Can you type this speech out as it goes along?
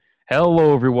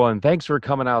Hello, everyone. Thanks for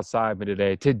coming outside me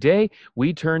today. Today,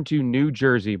 we turn to New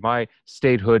Jersey, my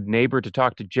statehood neighbor, to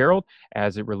talk to Gerald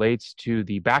as it relates to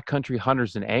the Backcountry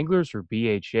Hunters and Anglers, or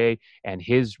BHA, and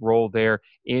his role there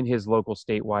in his local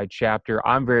statewide chapter.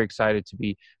 I'm very excited to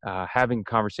be having a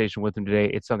conversation with him today.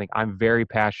 It's something I'm very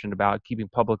passionate about, keeping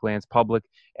public lands public,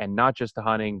 and not just the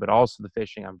hunting, but also the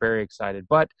fishing. I'm very excited.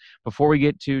 But before we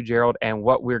get to Gerald and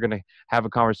what we're going to have a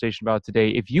conversation about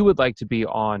today, if you would like to be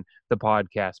on the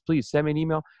podcast, please send me an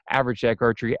email,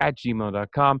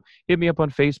 averagejackarchery@gmail.com. Hit me up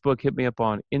on Facebook, hit me up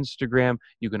on Instagram.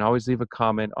 You can always leave a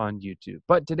comment on YouTube.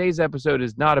 But today's episode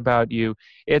is not about you.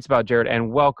 It's about Jared,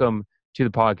 and welcome to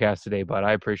the podcast today, bud.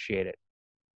 I appreciate it.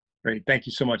 Great. Thank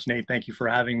you so much, Nate. Thank you for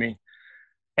having me.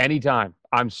 Anytime.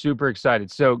 I'm super excited.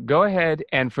 So go ahead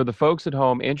and for the folks at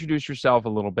home, introduce yourself a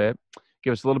little bit.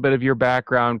 Give us a little bit of your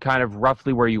background, kind of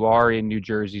roughly where you are in New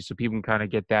Jersey so people can kind of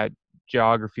get that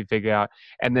geography figured out,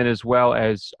 and then as well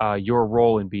as your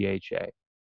role in BHA.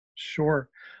 Sure.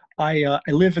 I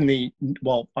live in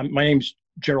my name's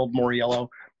Gerald Moriello.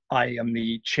 I am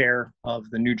the chair of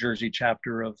the New Jersey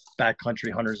chapter of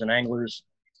Backcountry Hunters and Anglers,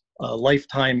 a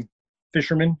lifetime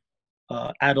fisherman,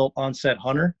 adult onset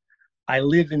hunter. I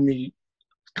live in the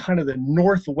kind of the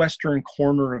northwestern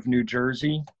corner of New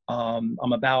Jersey. I'm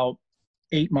about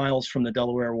 8 miles from the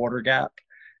Delaware Water Gap,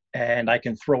 and I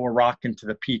can throw a rock into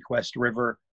the Peak West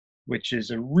River, which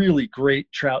is a really great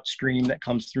trout stream that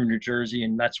comes through New Jersey,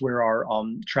 and that's where our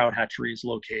trout hatchery is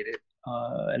located,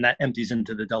 and that empties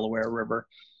into the Delaware River.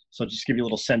 So just to give you a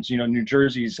little sense, New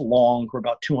Jersey is long. We're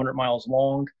about 200 miles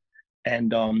long,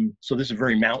 and so this is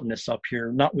very mountainous up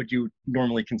here. Not what you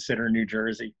normally consider New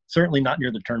Jersey. Certainly not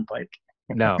near the Turnpike.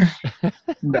 No.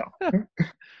 No.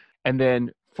 And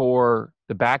then for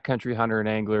the Backcountry Hunter and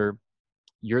Angler,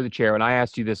 you're the chair, and I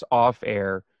asked you this off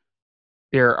air.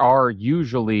 There are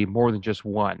usually more than just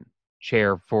one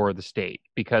chair for the state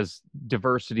because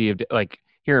diversity of, like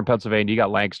here in Pennsylvania, you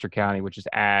got Lancaster County, which is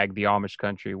ag, the Amish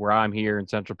country. Where I'm here in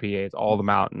Central PA, it's all the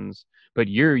mountains. But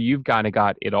you've kind of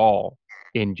got it all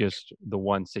in just the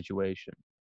one situation.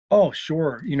 Oh,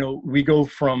 sure. We go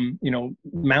from,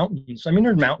 mountains. I mean,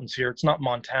 there's mountains here. It's not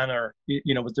Montana,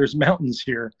 but there's mountains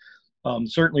here.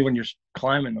 Certainly when you're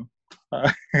climbing them.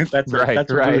 That's a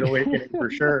rude awakening for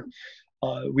sure.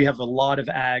 We have a lot of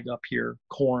ag up here,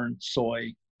 corn,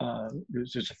 soy.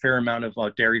 There's just a fair amount of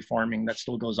dairy farming that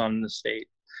still goes on in the state.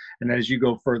 And as you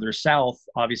go further south,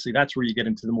 obviously that's where you get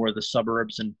into the more of the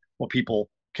suburbs and what people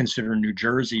consider New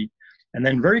Jersey. And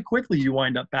then very quickly you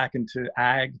wind up back into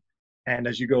ag. And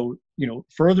as you go,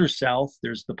 further south,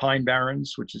 there's the Pine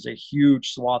Barrens, which is a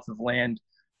huge swath of land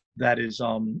that is,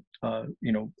 all,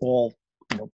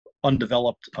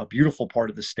 undeveloped, a beautiful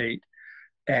part of the state.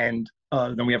 And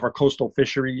then we have our coastal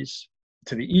fisheries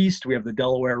to the east. We have the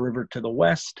Delaware River to the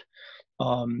west.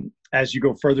 As you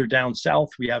go further down south,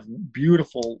 we have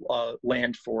beautiful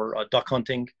land for duck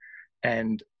hunting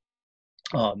and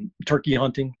turkey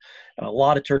hunting. A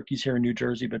lot of turkeys here in New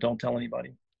Jersey, but don't tell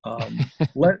anybody.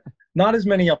 Not as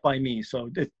many up by me, so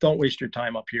don't waste your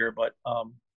time up here. But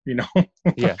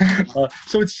Yeah.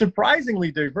 So it's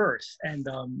surprisingly diverse, and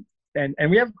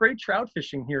we have great trout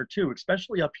fishing here too,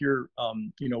 especially up here.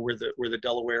 Where the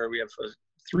Delaware, we have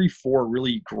 3-4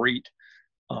 really great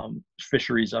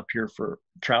fisheries up here for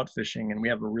trout fishing, and we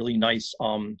have a really nice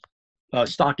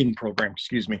stocking program.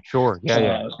 Excuse me. Sure.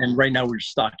 Yeah. And right now we're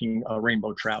stocking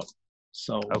rainbow trout.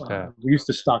 So okay. We used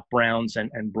to stock browns and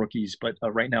brookies, but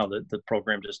right now the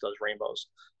program just does rainbows.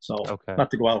 So Not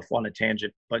to go out on a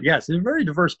tangent, but yes, it's a very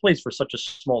diverse place for such a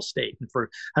small state and for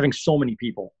having so many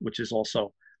people, which is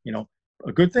also,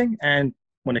 a good thing. And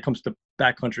when it comes to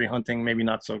backcountry hunting, maybe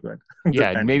not so good.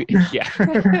 Yeah, maybe. Yeah,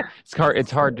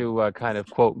 it's hard to kind of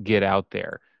quote get out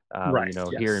there. Right.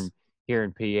 Yes. Here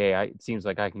in PA, it seems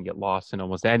like I can get lost in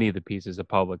almost any of the pieces of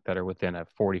public that are within a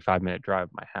 45-minute drive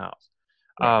of my house.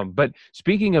 But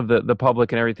speaking of the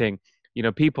public and everything,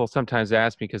 people sometimes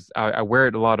ask me, because I wear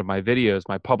it a lot of my videos,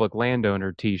 my public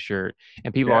landowner T-shirt,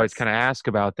 and people always kind of ask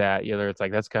about that. It's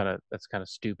like that's kind of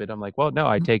stupid. I'm like, well, no,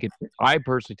 I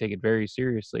personally take it very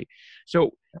seriously.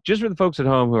 So just for the folks at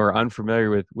home who are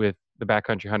unfamiliar with the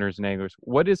Backcountry Hunters and Anglers,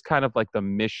 what is kind of like the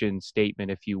mission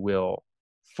statement, if you will,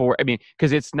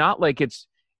 because it's not like it's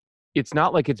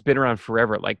been around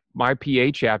forever. Like my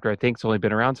PA chapter, I think it's only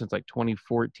been around since like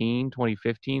 2014,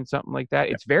 2015, something like that.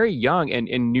 It's very young, and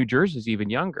New Jersey's even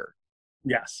younger.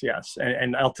 Yes.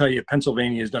 And I'll tell you,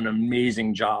 Pennsylvania has done an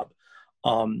amazing job.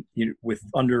 With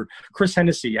under Chris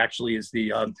Hennessy actually is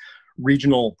the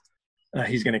regional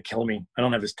He's going to kill me. I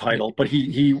don't have his title, but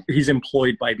he's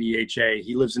employed by BHA.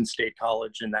 He lives in State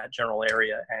College in that general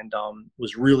area, and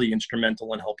was really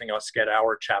instrumental in helping us get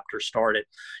our chapter started.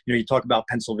 You talk about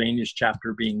Pennsylvania's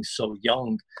chapter being so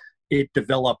young. It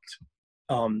developed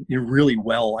really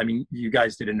well. I mean, you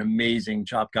guys did an amazing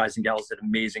job. Guys and gals did an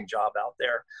amazing job out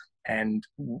there. And,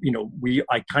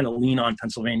 I kind of lean on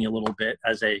Pennsylvania a little bit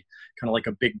as a kind of like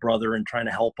a big brother and trying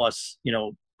to help us,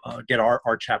 get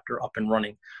our chapter up and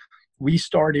running. We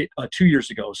started 2 years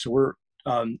ago. So we're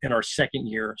in our second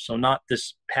year. So not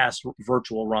this past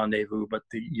virtual rendezvous, but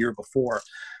the year before.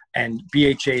 And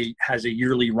BHA has a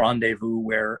yearly rendezvous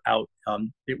where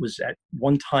it was at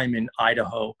one time in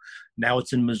Idaho. Now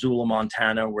it's in Missoula,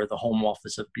 Montana, where the home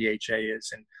office of BHA is.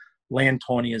 And Lan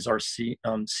Tony is our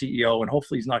CEO. And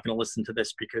hopefully he's not going to listen to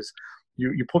this, because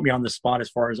you put me on the spot as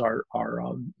far as our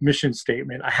mission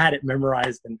statement. I had it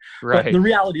memorized. Right. But the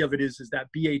reality of it is that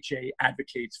BHA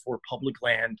advocates for public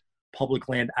land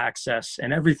access,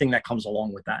 and everything that comes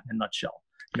along with that in a nutshell.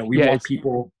 We want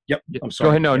people. Yep. I'm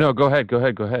sorry. Go ahead. No, go ahead.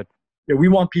 Go ahead. Yeah, we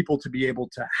want people to be able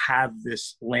to have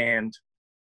this land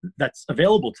that's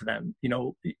available to them.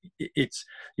 It's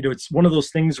one of those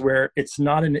things where it's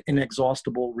not an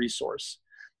inexhaustible resource,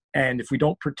 and if we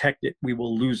don't protect it, we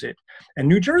will lose it. And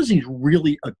New Jersey is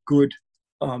really a good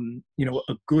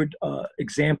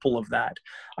example of that.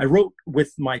 I wrote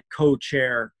with my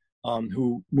co-chair,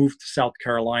 who moved to South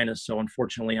Carolina, so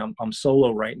unfortunately I'm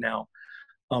solo right now.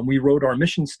 We wrote our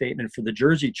mission statement for the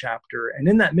Jersey chapter. And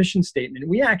in that mission statement,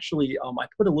 we actually, I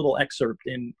put a little excerpt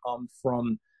in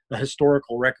from the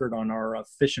historical record on our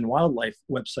Fish and Wildlife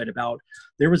website about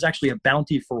there was actually a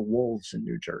bounty for wolves in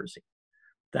New Jersey,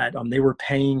 that they were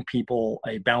paying people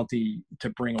a bounty to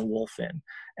bring a wolf in.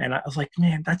 And I was like,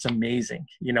 man, that's amazing,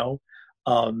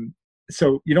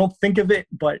 so you don't think of it,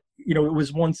 but it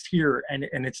was once here, and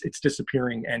it's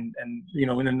disappearing. And in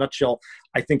a nutshell,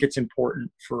 I think it's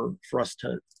important for us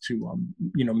to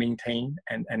maintain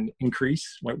and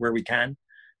increase where we can.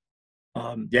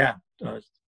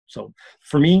 So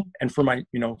for me and for my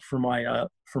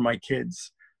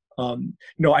kids, I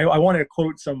want to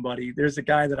quote somebody. There's a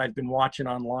guy that I've been watching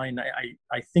online.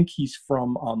 I think he's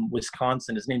from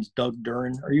Wisconsin. His name's Doug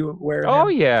Duren. Are you aware of him? Oh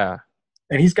yeah.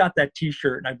 And he's got that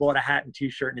T-shirt, and I bought a hat and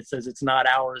T-shirt, and it says, "It's not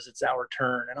ours, it's our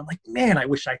turn." And I'm like, man, I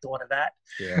wish I thought of that.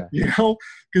 Yeah.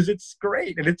 Because it's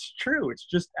great and it's true. It's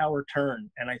just our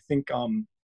turn. And I think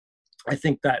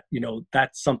that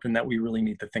that's something that we really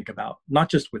need to think about, not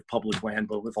just with public land,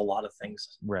 but with a lot of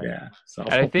things. Right. Yeah. So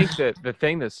and I think that the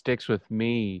thing that sticks with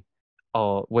me,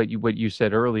 what you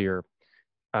said earlier,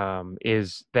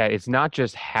 is that it's not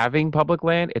just having public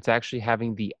land; it's actually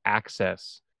having the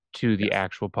access to the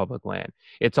actual public land.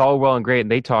 It's all well and great, and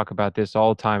they talk about this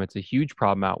all the time. It's a huge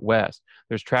problem out west.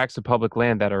 There's tracts of public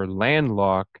land that are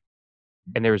landlocked,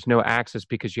 and there's no access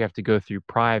because you have to go through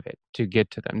private to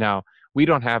get to them. Now, we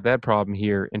don't have that problem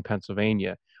here in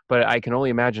Pennsylvania, but I can only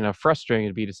imagine how frustrating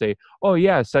it'd be to say, oh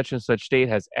yeah, such and such state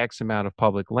has X amount of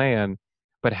public land,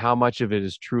 but how much of it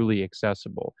is truly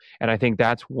accessible? And I think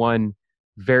that's one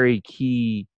very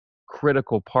key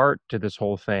critical part to this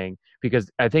whole thing,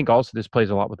 because I think also this plays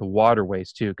a lot with the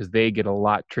waterways too, because they get a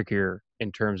lot trickier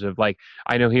in terms of, like,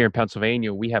 I know here in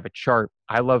Pennsylvania we have a chart.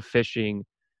 I love fishing.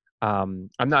 I'm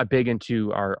not big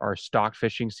into our stock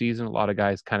fishing season. A lot of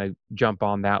guys kind of jump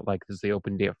on that like this is the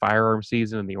open day of firearm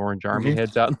season and the Orange Army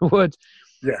heads out in the woods.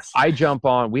 Yes. I jump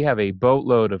on. We have a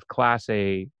boatload of Class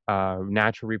A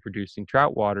natural reproducing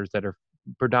trout waters that are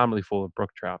predominantly full of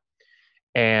brook trout.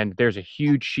 And there's a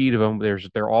huge sheet of them.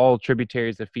 They're all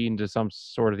tributaries that feed into some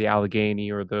sort of the Allegheny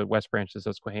or the West Branch of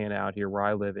Susquehanna out here where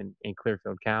I live in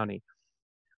Clearfield County.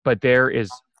 But there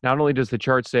is, not only does the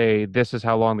chart say this is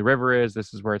how long the river is,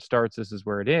 this is where it starts, this is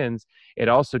where it ends, it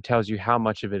also tells you how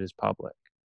much of it is public,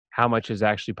 how much is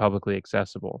actually publicly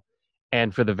accessible.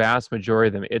 And for the vast majority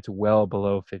of them, it's well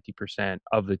below 50%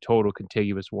 of the total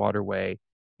contiguous waterway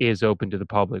is open to the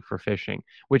public for fishing,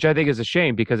 which I think is a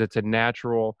shame because it's a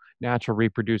natural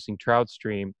reproducing trout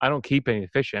stream. I don't keep any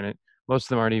fish in it. Most of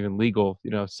them aren't even legal,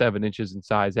 7 inches in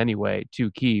size anyway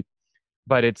to keep.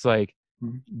 But it's like,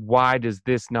 why does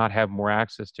this not have more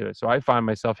access to it? So I find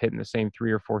myself hitting the same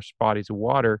 3 or 4 bodies of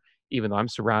water, even though I'm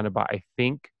surrounded by, I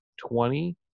think,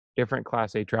 20 different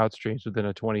Class A trout streams within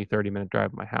a 20, 30-minute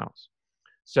drive of my house.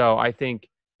 So I think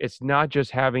it's not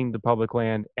just having the public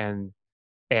land, and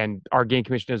our game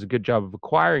commission does a good job of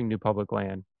acquiring new public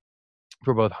land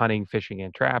for both hunting, fishing,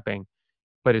 and trapping,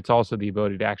 but it's also the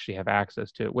ability to actually have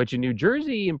access to it, which in New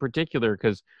Jersey in particular,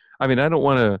 because, I don't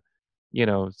want to,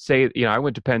 say, I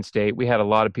went to Penn State. We had a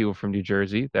lot of people from New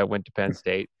Jersey that went to Penn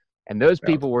State. And those Yeah.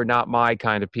 people were not my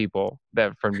kind of people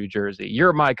that from New Jersey.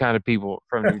 You're my kind of people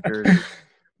from New Jersey.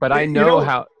 But I You know know,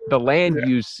 how the land yeah.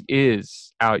 use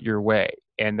is out your way,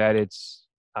 and that it's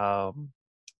the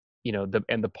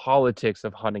politics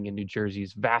of hunting in New Jersey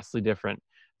is vastly different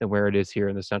than where it is here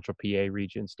in the Central PA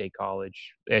region, State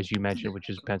College, as you mentioned, which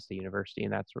is Penn State University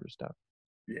and that sort of stuff.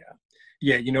 Yeah.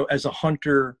 Yeah. As a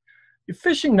hunter,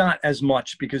 fishing, not as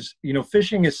much because,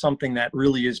 fishing is something that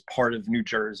really is part of New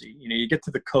Jersey. You get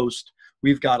to the coast,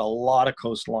 we've got a lot of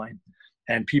coastline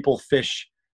and people fish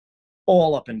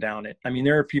all up and down it. I mean,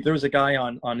 there are people, there was a guy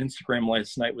on Instagram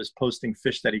last night was posting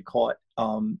fish that he caught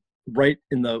right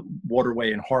in the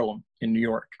waterway in Harlem in New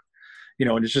York,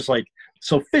 and it's just like,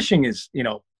 so fishing is,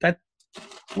 that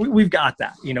we've got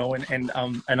that, and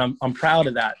I'm proud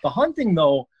of that. The hunting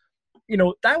though,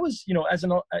 that was, as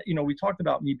an, we talked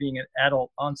about me being an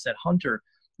adult onset hunter,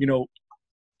 you know,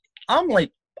 I'm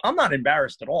like, I'm not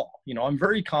embarrassed at all. I'm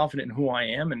very confident in who I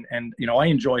am, and I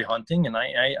enjoy hunting, and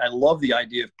I love the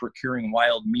idea of procuring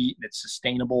wild meat, and it's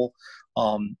sustainable.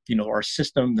 Our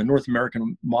system, the North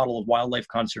American model of wildlife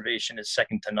conservation, is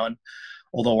second to none.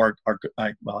 Although well,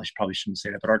 I probably shouldn't say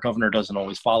that, but our governor doesn't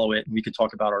always follow it. And we could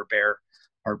talk about our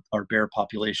bear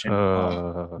population,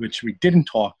 which we didn't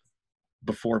talk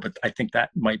before, but I think that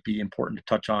might be important to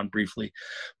touch on briefly.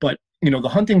 But the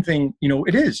hunting thing,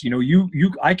 it is,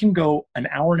 I can go an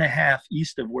hour and a half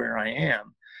east of where I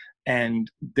am, and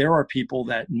there are people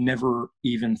that never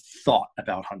even thought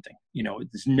about hunting.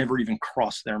 It's never even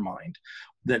crossed their mind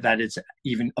that it's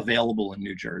even available in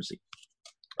New Jersey.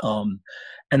 And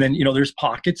then there's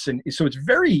pockets, and so it's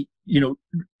very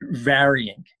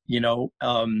varying. And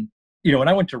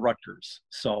I went to Rutgers,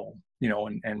 so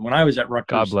and when I was at God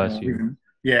Rutgers, bless you.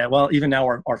 yeah, well, even now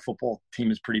our football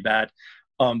team is pretty bad.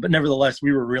 But nevertheless,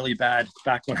 we were really bad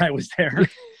back when I was there.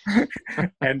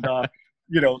 And,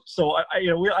 so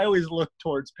I always look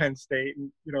towards Penn State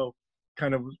and,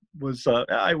 kind of was,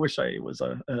 I wish I was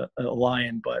a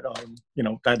Lion, but,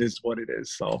 that is what it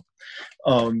is. So,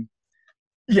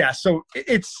 yeah, so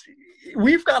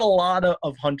we've got a lot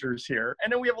of hunters here,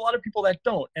 and then we have a lot of people that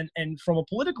don't. And from a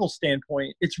political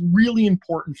standpoint, it's really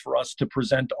important for us to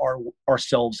present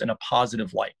ourselves in a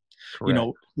positive light.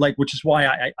 Correct. Which is why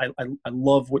I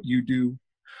love what you do.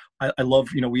 I love,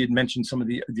 we had mentioned some of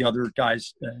the other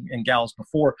guys and gals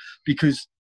before, because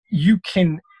you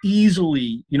can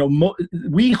easily,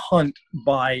 we hunt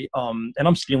by, and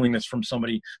I'm stealing this from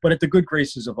somebody, but at the good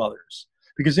graces of others.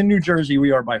 Because in New Jersey,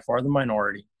 we are by far the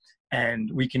minority, and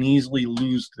we can easily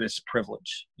lose this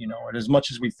privilege, and as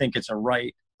much as we think it's a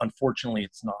right, unfortunately,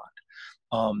 it's not.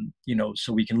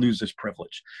 So we can lose this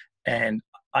privilege. And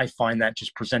I find that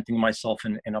just presenting myself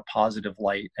in a positive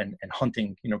light and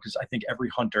hunting, because I think every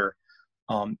hunter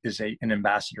is an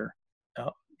ambassador,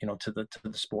 to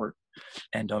the sport.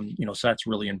 And, so that's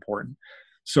really important.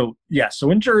 So, yeah, so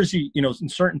in Jersey, in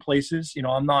certain places,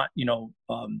 I'm not,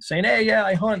 saying, hey, yeah,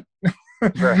 I hunt.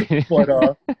 Right. But,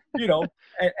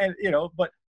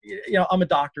 but, I'm a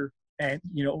doctor, and,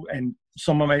 and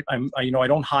some of I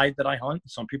don't hide that I hunt.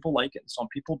 Some people like it, and some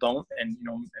people don't. And,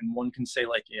 and one can say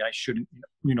like, yeah, I shouldn't,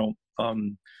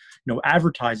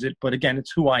 advertise it. But again,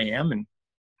 it's who I am. And,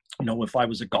 if I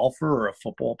was a golfer or a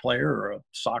football player or a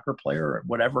soccer player or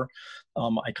whatever,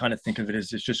 I kind of think of it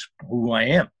as it's just who I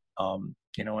am,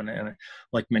 and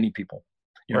like many people,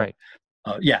 Right.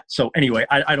 Yeah. So anyway,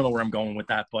 I don't know where I'm going with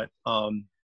that, but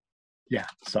yeah.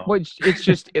 So Well, it's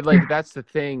just like that's the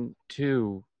thing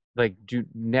too. Like, do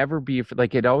never be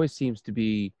like it always seems to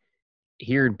be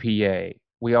here in PA.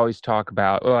 We always talk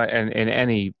about, and in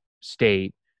any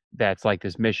state that's like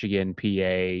this, Michigan,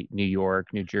 PA, New York,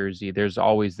 New Jersey. There's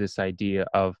always this idea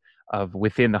of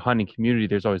within the hunting community.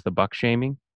 There's always the buck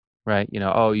shaming, right?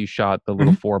 Oh, you shot the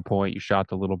little 4-point, you shot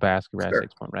the little basket rat sure.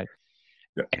 6-point, right?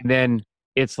 Yeah. And then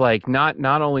it's like not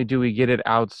only do we get it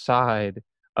outside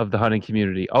of the hunting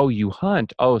community. Oh, you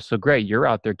hunt. Oh, so great. You're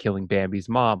out there killing Bambi's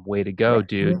mom. Way to go, Right.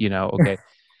 dude. Okay.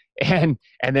 And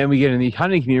then we get in the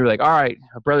hunting community, we're like, all right,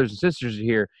 our brothers and sisters are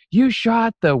here. You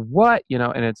shot the what?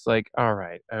 And it's like, all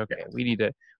right, okay, Yeah. we need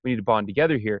to bond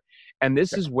together here. And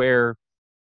this Yeah. is where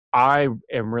I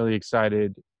am really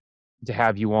excited to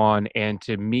have you on and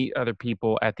to meet other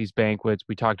people at these banquets.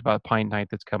 We talked about Pint Night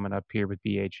that's coming up here with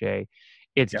BHA.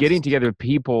 It's Yes. getting together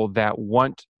people that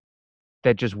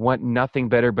just want nothing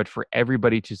better but for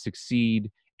everybody to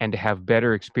succeed and to have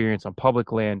better experience on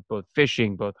public land, both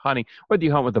fishing, both hunting. Whether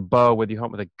you hunt with a bow, whether you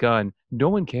hunt with a gun, no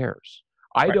one cares.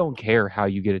 I Right. don't care how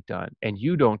you get it done, and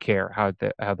you don't care how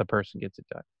the person gets it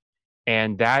done.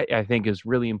 And that, I think, is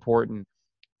really important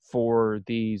for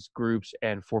these groups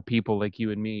and for people like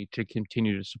you and me to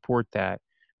continue to support that,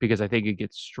 because I think it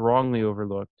gets strongly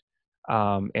overlooked.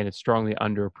 and it's strongly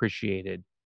underappreciated.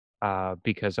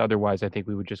 Because otherwise, I think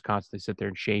we would just constantly sit there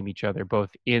and shame each other,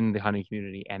 both in the hunting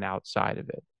community and outside of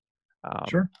it. Um,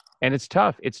 Sure. and it's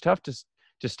tough. It's tough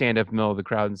to stand up in the middle of the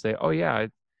crowd and say, "Oh yeah,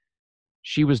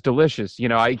 she was delicious." You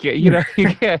know, I can't. You know,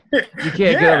 you can't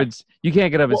get up Yeah. and you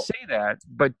can't get up and Well, say that,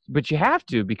 but you have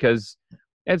to because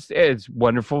it's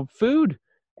wonderful food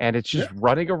and it's yeah. just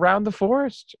running around the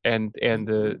forest and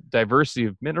the diversity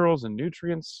of minerals and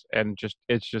nutrients and just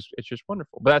it's just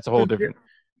wonderful. But that's a whole Yeah. different Well,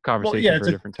 conversation yeah, for it's a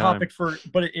a different time. topic for,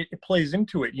 but it plays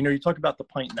into it. You know, you talk about the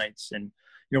pint nights, and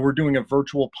we're doing a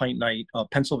virtual pint night,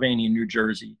 Pennsylvania, New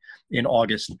Jersey, in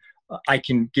August. I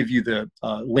can give you the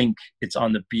link. It's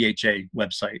on the BHA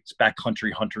website. It's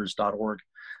backcountryhunters.org,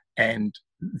 and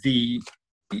the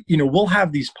we'll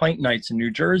have these pint nights in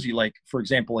New Jersey, like for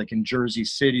example, like in Jersey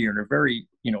City or in a very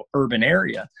urban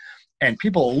area, and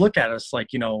people will look at us like,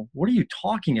 what are you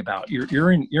talking about?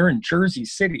 You're in Jersey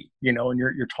City, and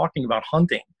you're talking about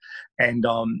hunting, and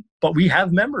but we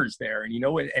have members there, and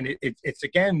it's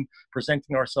again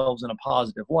presenting ourselves in a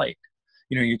positive light.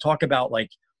 You talk about like,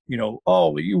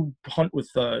 oh, you hunt with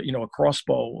a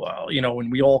crossbow,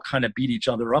 and we all kind of beat each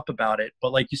other up about it.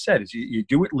 But like you said, is you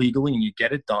do it legally and you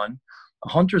get it done. A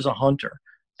hunter's a hunter.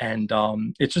 And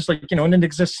it's just like, and it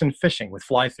exists in fishing with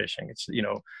fly fishing. It's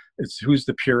who's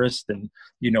the purist, and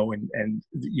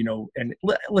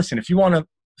listen, if you want to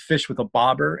fish with a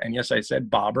bobber, and yes, I said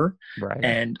bobber, Right.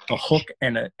 and a hook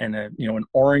and an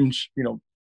orange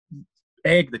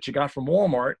egg that you got from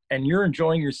Walmart, and you're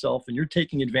enjoying yourself and you're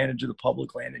taking advantage of the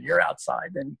public land and you're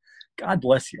outside, then God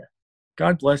bless you.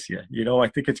 God bless you. I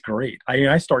think it's great.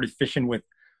 I started fishing with,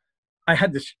 I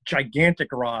had this gigantic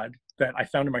rod that I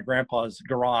found in my grandpa's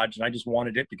garage, and I just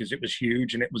wanted it because it was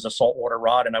huge and it was a saltwater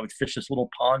rod. And I would fish this little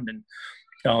pond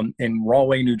in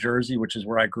Rahway, New Jersey, which is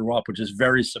where I grew up, which is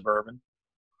very suburban.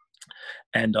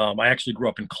 And I actually grew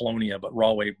up in Colonia, but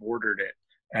Rahway bordered it.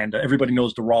 And everybody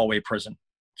knows the Rahway prison.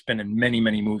 It's been in many,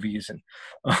 many movies. And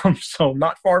so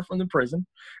not far from the prison,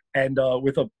 and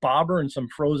with a bobber and some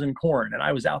frozen corn. And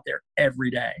I was out there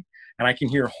every day. And I can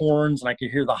hear horns and I can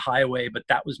hear the highway, but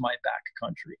that was my back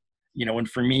country. And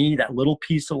for me, that little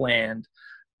piece of land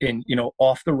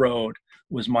off the road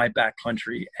was my back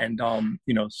country. And,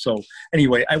 so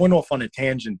anyway, I went off on a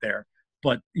tangent there,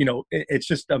 but it's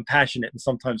just, I'm passionate, and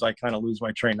sometimes I kind of lose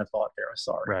my train of thought there.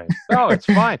 Sorry. Right. Oh, it's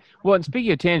fine. Well, and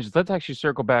speaking of tangents, let's actually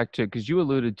circle back to, because you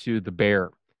alluded to the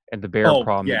bear and the bear Oh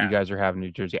problem that you yeah. guys are having in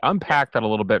New Jersey. Yeah. Unpack that a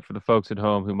little bit for the folks at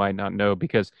home who might not know,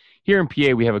 because here in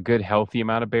PA we have a good healthy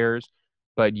amount of bears,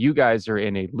 but you guys are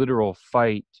in a literal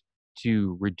fight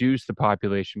to reduce the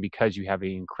population because you have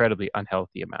an incredibly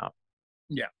unhealthy amount.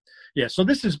 Yeah. Yeah. So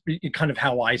this is kind of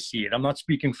how I see it. I'm not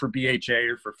speaking for BHA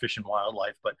or for Fish and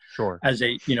Wildlife, but Sure. as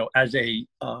a,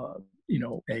 a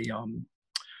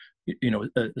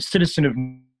citizen of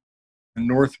the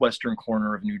northwestern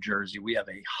corner of New Jersey, we have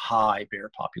a high bear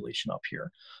population up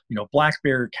here. Black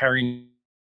bear carrying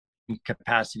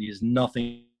capacity is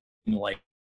nothing like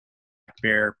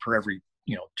bear per every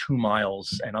 2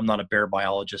 miles. And I'm not a bear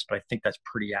biologist, but I think that's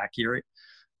pretty accurate.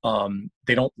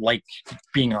 They don't like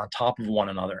being on top of one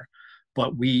another.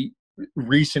 But we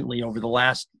recently, over the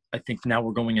last, I think now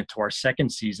we're going into our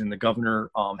second season, the governor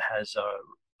has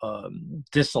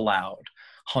disallowed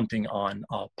hunting on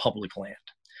public land.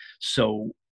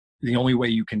 So the only way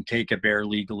you can take a bear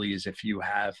legally is if you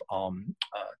have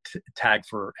tag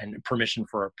for and permission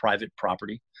for a private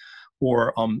property,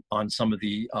 or on some of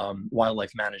the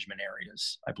wildlife management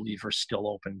areas, I believe, are still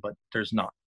open, but there's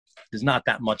not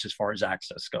that much as far as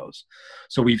access goes.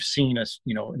 So we've seen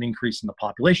an increase in the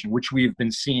population, which we have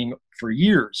been seeing for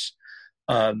years.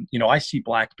 I see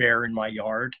black bear in my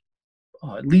yard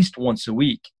at least once a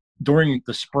week. During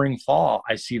the spring thaw,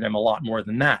 I see them a lot more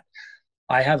than that.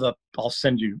 I'll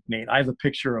send you, Nate, I have a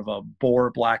picture of a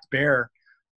boar black bear.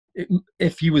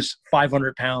 If he was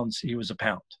 500 pounds, he was a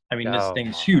pound. I mean, this Oh thing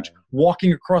is my. huge.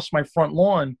 Walking across my front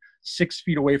lawn, 6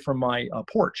 feet away from my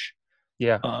porch.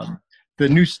 Yeah. The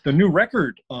new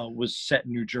record was set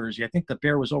in New Jersey. I think the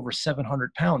bear was over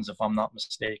 700 pounds, if I'm not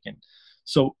mistaken.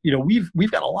 So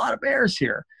we've got a lot of bears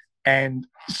here, and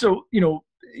so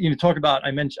talk about,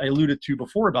 I alluded to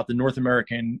before about the North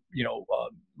American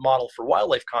model for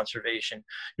wildlife conservation.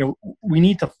 We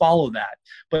need to follow that,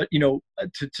 but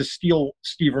to steal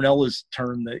Steve Rinella's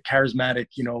term, the charismatic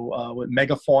what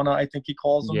megafauna, I think he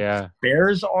calls them. Yeah.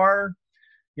 Bears are,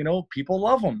 people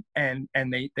love them, and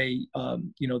they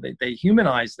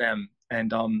humanize them,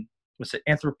 and what's it,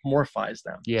 anthropomorphize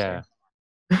them. Yeah.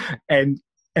 And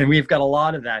we've got a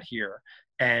lot of that here,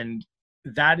 and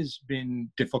that has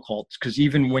been difficult because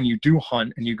even when you do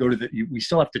hunt and you go to we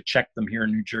still have to check them here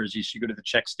in New Jersey. So you go to the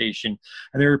check station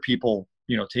and there are people,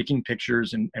 taking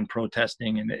pictures and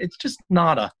protesting, and it's just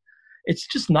not a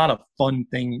fun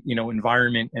thing,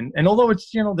 environment. And although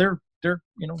it's, they're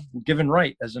given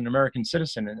right as an American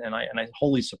citizen, and I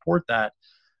wholly support that.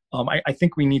 I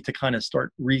think we need to kind of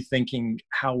start rethinking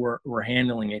how we're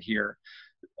handling it here.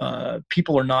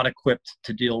 People are not equipped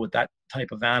to deal with that type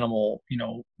of animal,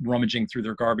 rummaging through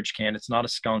their garbage can. It's not a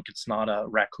skunk. It's not a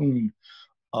raccoon.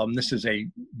 This is a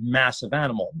massive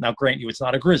animal. Now, grant you, it's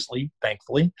not a grizzly,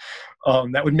 thankfully.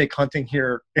 That would make hunting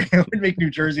here, it would make New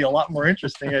Jersey a lot more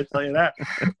interesting, I tell you that.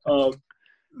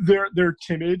 They're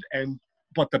timid,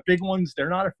 but the big ones, they're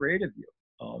not afraid of you.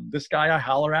 This guy, I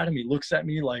holler at him. He looks at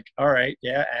me like, all right,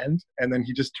 yeah, and then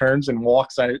he just turns and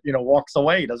walks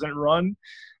away. He doesn't run.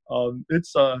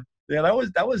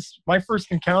 That was my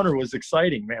first encounter. Was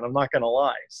exciting, man. I'm not gonna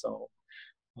lie. So,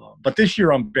 but this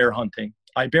year I'm bear hunting.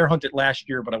 I bear hunted last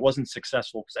year, but I wasn't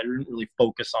successful because I didn't really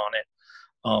focus on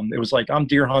it. It was like I'm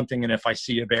deer hunting, and if I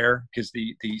see a bear, because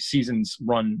the seasons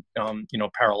run,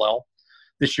 parallel.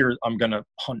 This year I'm gonna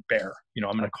hunt bear.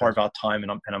 I'm gonna carve out time,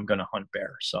 and I'm gonna hunt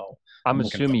bear. So I'm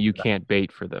assuming you can't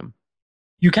bait for them.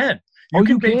 You can. You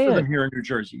can bait for them here in New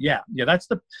Jersey. Yeah. That's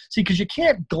because you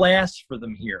can't glass for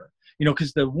them here.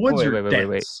 Because the woods are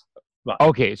dense. Wait.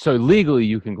 Okay, so legally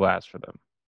you can glass for them.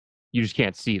 You just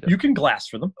can't see them. You can glass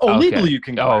for them. Oh, okay. Legally you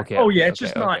can glass. Oh, okay. Oh, yeah. It's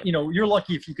just not. You're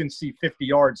lucky if you can see 50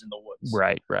 yards in the woods.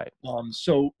 Right.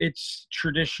 So it's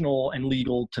traditional and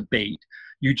legal to bait.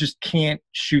 You just can't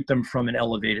shoot them from an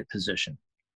elevated position.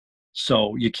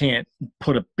 So you can't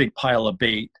put a big pile of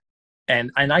bait.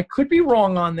 And I could be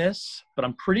wrong on this, but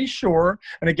I'm pretty sure.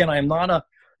 And again, I'm not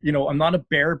a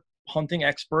bear hunting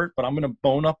expert, but I'm going to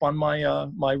bone up on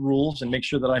my rules and make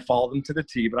sure that I follow them to the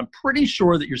T. But I'm pretty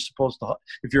sure that you're supposed to,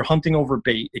 if you're hunting over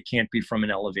bait, it can't be from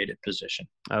an elevated position.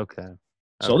 Okay.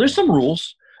 So there's some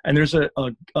rules, and there's it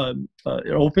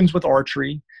opens with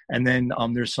archery, and then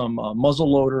there's some muzzle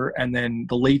loader, and then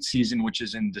the late season, which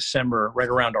is in December, right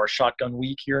around our shotgun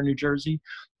week here in New Jersey,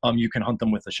 you can hunt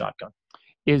them with a shotgun.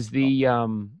 Is the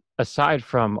aside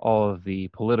from all of the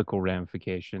political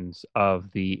ramifications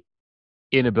of the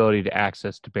inability to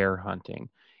access to bear hunting,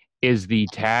 is the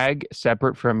tag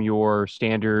separate from your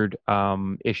standard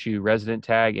issue resident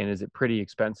tag, and is it pretty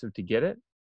expensive to get it?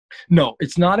 No,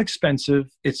 it's not expensive.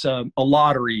 It's a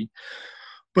lottery,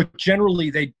 but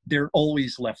generally they're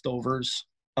always leftovers.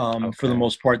 For the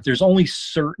most part, there's only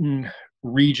certain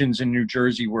regions in New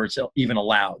Jersey where it's even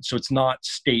allowed, so it's not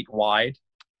statewide.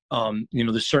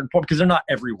 There's certain parts because they're not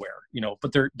everywhere,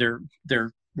 but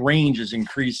their range is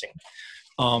increasing.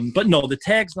 But no, the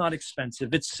tag's not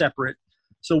expensive. It's separate.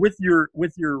 So with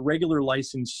your regular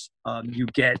license, you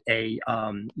get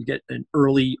an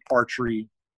early archery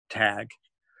tag.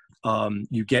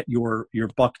 You get your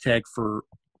buck tag for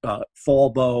fall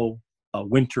bow,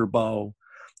 winter bow,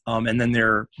 and then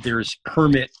there's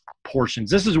permit portions.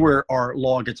 This is where our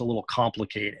law gets a little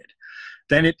complicated.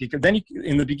 Then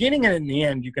in the beginning and in the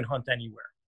end, you can hunt anywhere.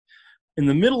 In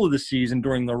the middle of the season,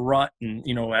 during the rut, and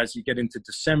as you get into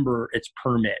December, it's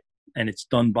permit, and it's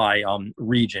done by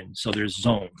region. So there's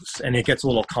zones, and it gets a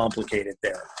little complicated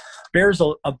there. Bear's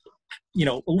a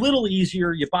little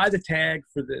easier. You buy the tag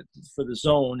for the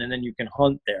zone, and then you can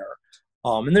hunt there.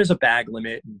 And there's a bag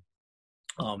limit,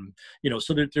 and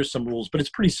so there's some rules, but it's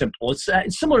pretty simple. It's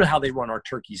similar to how they run our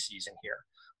turkey season here.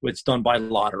 It's done by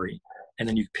lottery, and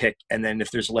then you pick, and then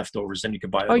if there's leftovers, then you can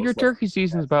buy. Oh, your turkey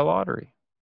season is by lottery.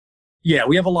 Yeah,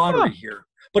 we have a lottery here,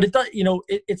 but it does.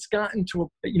 It's gotten to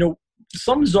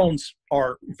some zones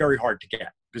are very hard to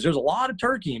get because there's a lot of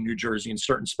turkey in New Jersey in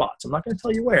certain spots. I'm not going to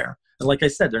tell you where. And like I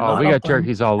said, they're not. We got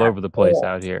turkeys all over the place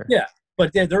out here. Yeah,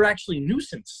 but they're actually a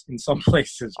nuisance in some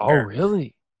places. Oh,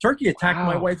 really? Turkey attacked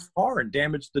my wife's car and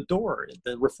damaged the door.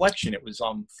 The reflection, it was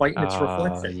fighting its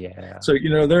reflection. Yeah. So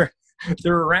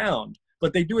they're around.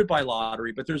 But they do it by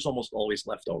lottery, but there's almost always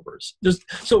leftovers.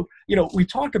 We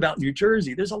talk about New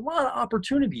Jersey. There's a lot of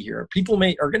opportunity here. People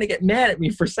are going to get mad at me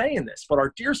for saying this, but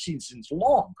our deer season's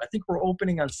long. I think we're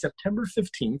opening on September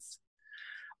 15th.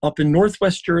 Up in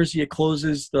Northwest Jersey, it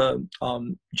closes the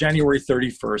January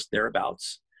 31st,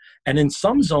 thereabouts. And in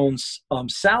some zones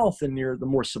south and near the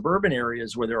more suburban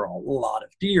areas where there are a lot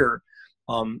of deer,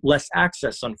 less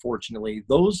access, unfortunately,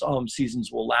 those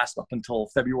seasons will last up until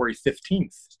February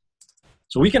 15th.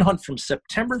 So we can hunt from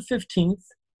September 15th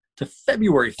to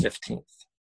February 15th.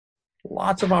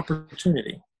 Lots of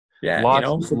opportunity. Yeah,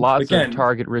 lots of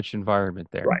target-rich environment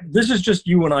there. Right. This is just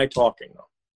you and I talking, though.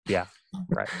 Yeah.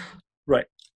 Right. Right.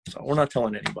 So we're not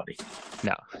telling anybody.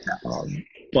 No.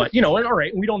 But, you know, and all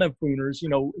right, we don't have booners. You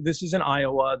know, this isn't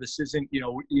Iowa. This isn't,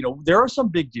 there are some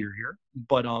big deer here,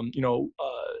 but,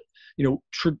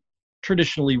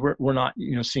 traditionally we're not,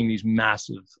 seeing these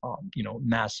massive,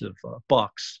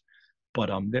 bucks. But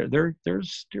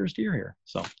there's deer here.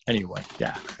 So anyway,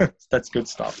 yeah, that's good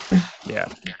stuff. Yeah.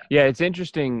 It's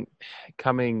interesting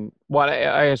coming. Well,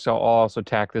 I also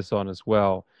tack this on as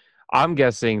well. I'm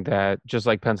guessing that just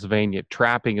like Pennsylvania,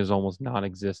 trapping is almost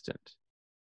non-existent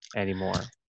anymore.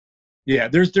 Yeah,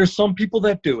 there's some people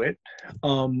that do it,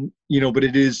 but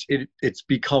it's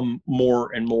become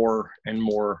more and more and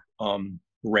more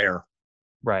rare.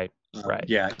 Right.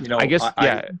 Yeah, I guess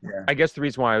the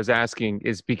reason why I was asking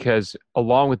is because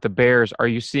along with the bears, are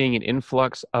you seeing an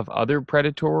influx of other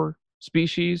predator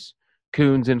species,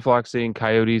 coons influxing,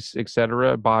 coyotes,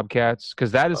 etc., bobcats?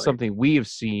 Because that is something we have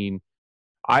seen.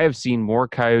 I have seen more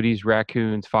coyotes,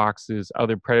 raccoons, foxes,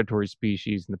 other predatory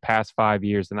species in the past 5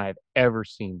 years than I've ever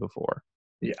seen before.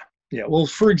 Yeah. Well,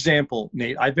 for example,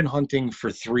 Nate, I've been hunting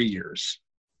for 3 years,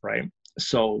 right?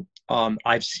 So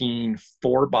I've seen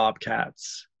 4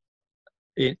 bobcats.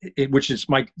 Which is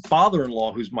my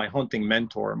father-in-law, who's my hunting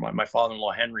mentor, my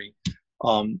father-in-law Henry,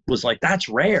 was like, that's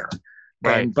rare.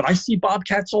 Right. But I see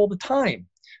bobcats all the time.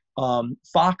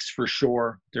 Fox for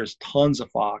sure. There's tons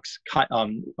of fox.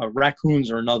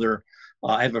 Raccoons are another.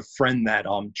 I have a friend that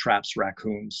traps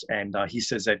raccoons, and he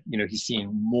says that he's seeing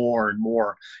more and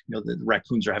more. The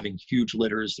raccoons are having huge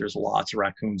litters. There's lots of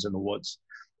raccoons in the woods,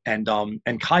 and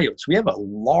coyotes. We have a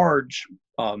large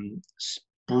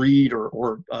breed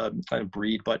or kind of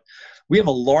breed, but we have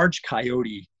a large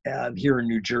coyote here in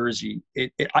New Jersey.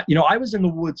 I was in the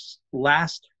woods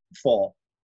last fall,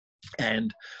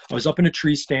 and I was up in a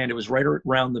tree stand. It was right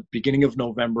around the beginning of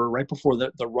November, right before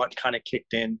the rut kind of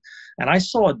kicked in, and I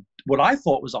saw what I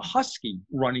thought was a husky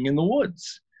running in the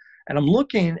woods. And I'm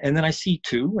looking, and then I see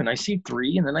 2, and I see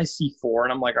 3, and then I see 4,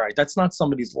 and I'm like, all right, that's not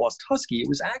somebody's lost husky. It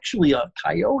was actually a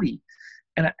coyote,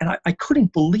 and I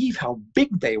couldn't believe how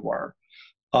big they were.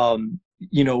 And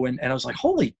I was like,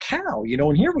 holy cow,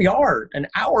 and here we are an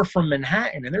hour from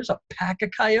Manhattan, and there's a pack of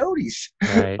coyotes.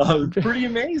 Right. Pretty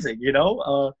amazing,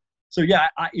 so yeah,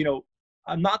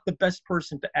 I'm not the best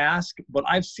person to ask, but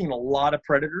I've seen a lot of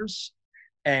predators,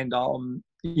 and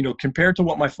compared to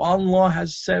what my father-in-law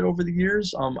has said over the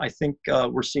years, I think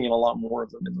we're seeing a lot more of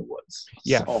them in the woods.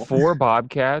 Yeah, so. 4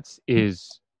 bobcats is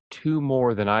 2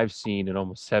 more than I've seen in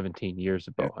almost 17 years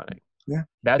of bow hunting. Yeah,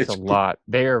 that's a lot.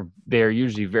 They're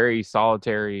usually very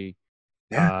solitary,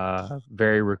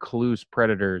 very recluse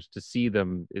predators. To see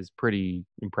them is pretty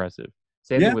impressive.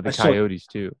 Same thing with the coyotes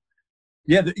too.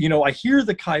 Yeah, I hear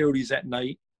the coyotes at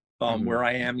night where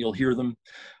I am. You'll hear them.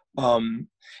 And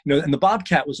the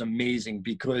bobcat was amazing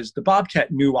because the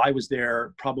bobcat knew I was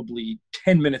there probably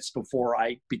 10 minutes before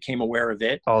I became aware of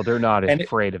it. Oh, they're not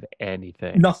afraid of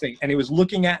anything. Nothing. And it was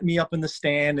looking at me up in the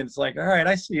stand, and it's like, all right,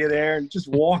 I see you there, and just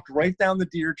walked right down the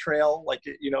deer trail, like,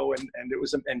 and it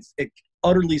was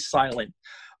utterly silent.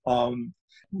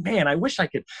 Man, I wish I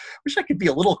could be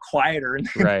a little quieter in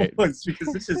the woods,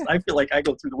 because it's just, I feel like I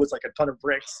go through the woods like a ton of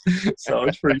bricks. So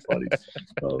it's pretty funny.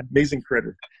 Amazing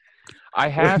critter. I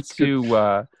have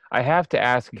to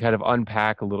ask and kind of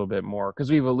unpack a little bit more, because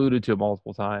we've alluded to it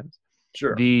multiple times.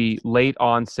 Sure. The late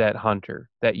onset hunter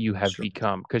that you have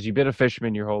become, because you've been a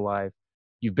fisherman your whole life,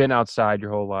 you've been outside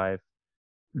your whole life,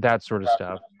 that sort of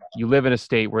stuff. You live in a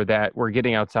state where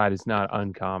getting outside is not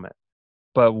uncommon.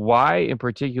 But why in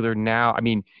particular now? I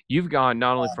mean, you've gone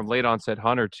not only from late onset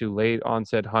hunter to late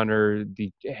onset hunter,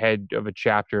 the head of a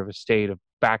chapter of a state of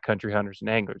backcountry hunters and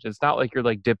anglers. It's not like you're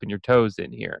like dipping your toes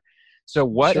in here. So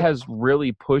what has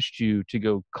really pushed you to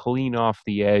go clean off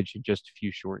the edge in just a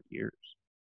few short years?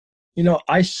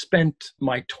 I spent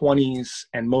my 20s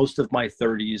and most of my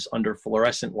 30s under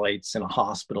fluorescent lights in a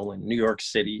hospital in New York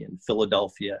City and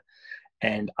Philadelphia.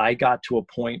 And I got to a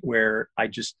point where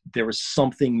there was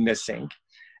something missing.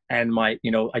 And I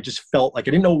just felt like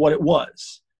I didn't know what it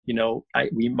was.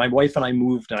 My wife and I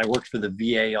moved, and I worked for the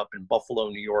VA up in Buffalo,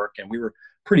 New York, and we were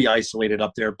pretty isolated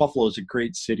up there. Buffalo is a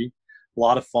great city, a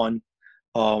lot of fun.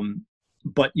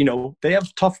 But they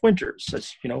have tough winters,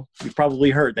 as you've probably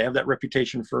heard. They have that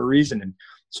reputation for a reason, and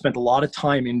spent a lot of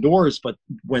time indoors. But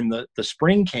when the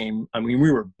spring came, I mean,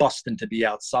 we were busting to be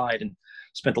outside, and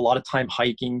spent a lot of time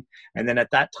hiking. And then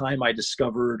at that time, I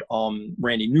discovered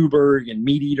Randy Newberg and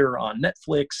Meat Eater on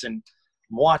Netflix, and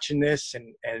I'm watching this.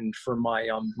 And for my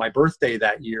birthday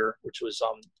that year, which was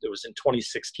it was in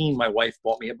 2016, my wife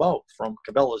bought me a bow from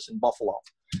Cabela's in Buffalo,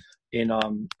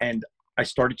 and I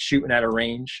started shooting at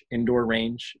a indoor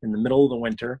range in the middle of the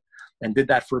winter, and did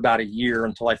that for about a year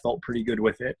until I felt pretty good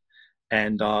with it.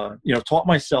 And, taught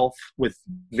myself with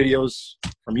videos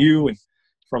from you and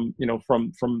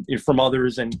from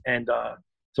others, and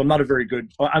so I'm not a very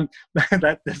good. I'm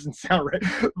that doesn't sound right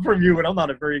from you, but I'm not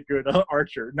a very good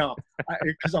archer. No,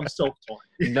 because I'm self-taught.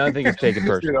 Nothing is taken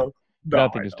personally. No,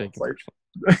 Nothing is taken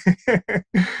personally.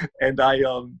 And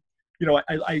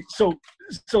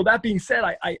so that being said,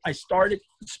 I started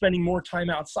spending more time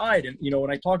outside. And,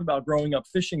 when I talk about growing up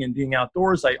fishing and being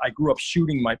outdoors, I grew up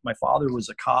shooting. My father was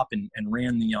a cop and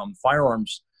ran the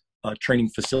firearms training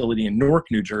facility in Newark,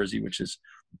 New Jersey, which is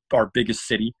our biggest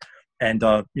city. And,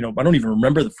 I don't even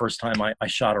remember the first time I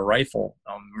shot a rifle.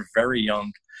 We were very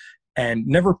young and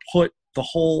never put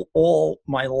all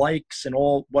my likes and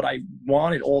all what I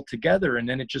wanted all together. And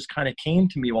then it just kind of came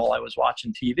to me while I was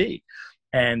watching TV.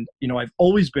 And, I've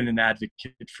always been an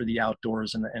advocate for the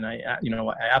outdoors, and I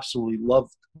absolutely love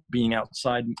being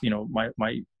outside,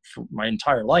 for my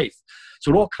entire life.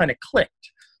 So it all kind of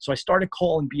clicked. So I started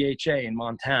calling BHA in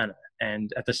Montana.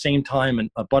 And at the same time,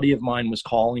 a buddy of mine was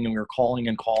calling, and we were calling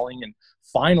and calling. And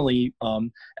finally,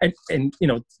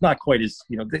 it's not quite as,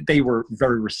 they were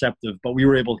very receptive, but we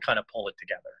were able to kind of pull it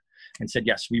together and said,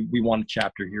 yes, we want a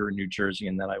chapter here in New Jersey,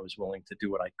 and that I was willing to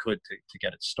do what I could to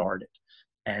get it started.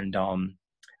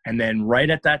 And then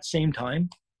right at that same time,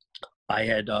 I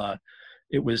had,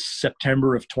 it was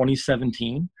September of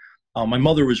 2017. My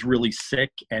mother was really sick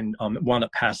and wound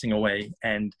up passing away.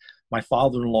 And my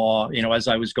father-in-law, as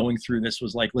I was going through this,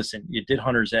 was like, listen, you did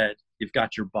hunter's ed, you've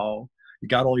got your bow, you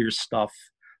got all your stuff.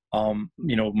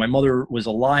 My mother was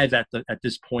alive at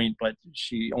this point, but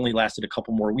she only lasted a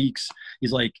couple more weeks.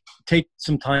 He's like, take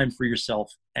some time for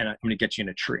yourself, and I'm going to get you in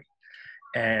a tree.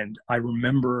 And I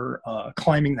remember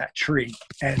climbing that tree.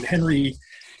 And Henry,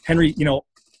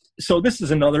 so this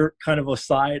is another kind of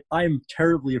aside. I am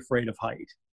terribly afraid of height.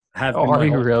 Are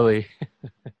you really?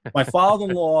 My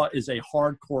father-in-law is a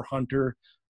hardcore hunter.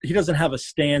 He doesn't have a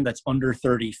stand that's under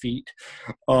 30 feet.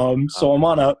 So I'm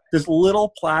on this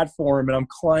little platform, and I'm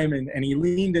climbing, and he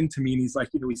leaned into me, and he's like,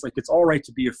 it's all right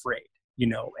to be afraid,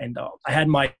 and I had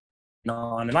my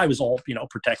on, and I was all,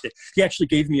 protected. He actually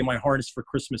gave me my harness for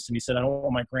Christmas, and he said, I don't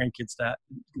want my grandkids to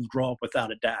grow up without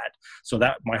a dad. So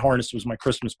that my harness was my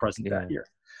Christmas present that year.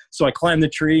 So I climbed the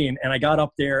tree, and I got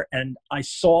up there, and I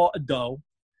saw a doe,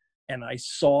 and I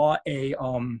saw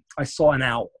an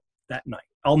owl that night.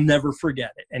 I'll never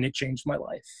forget it. And it changed my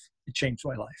life. It changed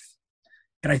my life.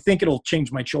 And I think it'll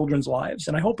change my children's lives.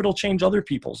 And I hope it'll change other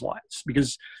people's lives,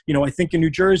 because, I think in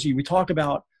New Jersey, we talk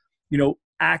about,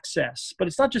 access, but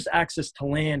it's not just access to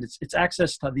land. It's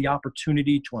access to the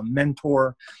opportunity to a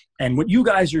mentor. And what you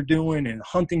guys are doing in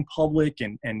Hunting Public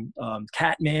and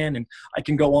Catman, and I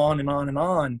can go on and on and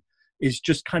on, is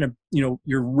just kind of,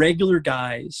 your regular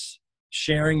guys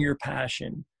sharing your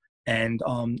passion. And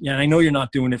I know you're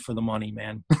not doing it for the money,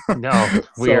 man. No,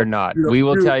 we are not. We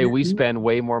will tell you, we spend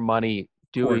way more money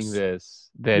doing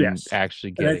this than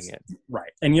actually getting it.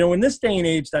 Right. And, in this day and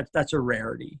age, that's a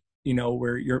rarity,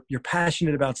 where you're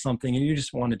passionate about something and you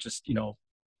just want to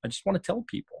I just want to tell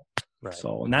people. Right.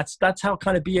 So, and that's how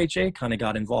kind of BHA kind of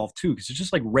got involved too, because it's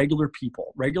just like regular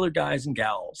people, regular guys and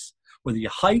gals, whether you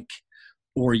hike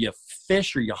or you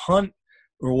fish or you hunt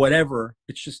or whatever,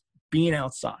 it's just being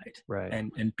outside, right,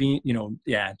 and being,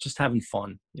 just having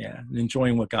fun, and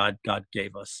enjoying what God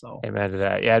gave us. So amen to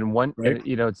that. Yeah, and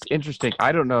it's interesting.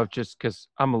 I don't know if just because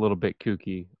I'm a little bit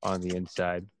kooky on the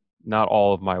inside, not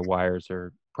all of my wires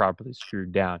are properly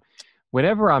screwed down.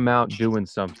 Whenever I'm out doing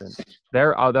something,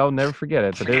 I'll never forget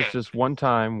it. But there's just one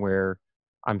time where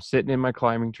I'm sitting in my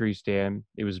climbing tree stand.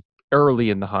 It was early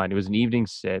in the hunt. It was an evening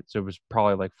sit, so it was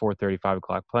probably like 4:30, 5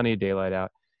 o'clock, plenty of daylight out.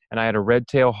 And I had a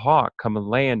red-tailed hawk come and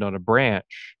land on a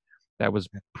branch that was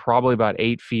probably about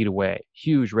 8 feet away.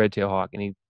 Huge red-tailed hawk.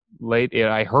 And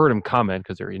I heard him coming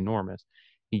because they're enormous.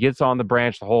 He gets on the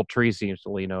branch. The whole tree seems to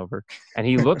lean over. And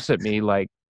he looks at me like,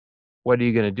 what are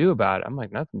you going to do about it? I'm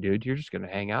like, nothing, dude. You're just going to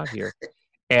hang out here.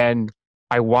 And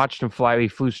I watched him fly. He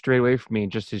flew straight away from me,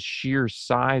 and just his sheer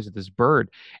size of this bird.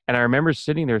 And I remember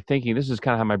sitting there thinking, this is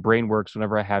kind of how my brain works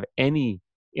whenever I have any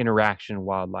interaction in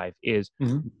wildlife, is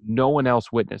no one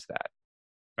else witnessed that.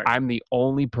 Right. I'm the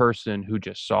only person who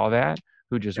just saw that,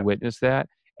 who just witnessed that.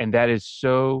 And that is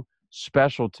so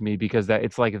special to me, because that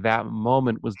it's like that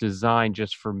moment was designed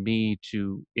just for me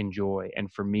to enjoy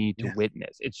and for me to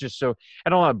witness. It's just so,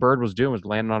 and all that bird was doing was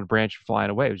landing on a branch and flying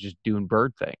away. It was just doing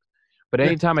bird things. But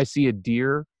anytime I see a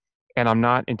deer and I'm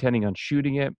not intending on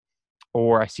shooting it,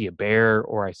 or I see a bear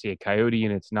or I see a coyote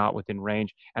and it's not within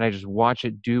range, and I just watch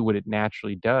it do what it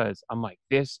naturally does, I'm like,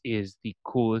 this is the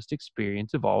coolest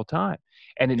experience of all time.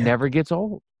 And it never gets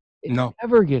old. It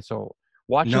never gets old.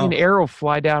 Watching an arrow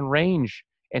fly down range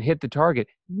and hit the target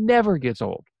never gets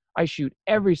old. I shoot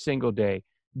every single day.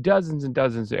 dozens and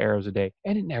dozens of arrows a day,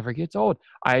 and it never gets old.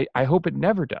 I hope it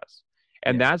never does.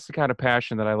 And Yeah. that's the kind of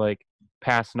passion that I like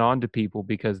passing on to people,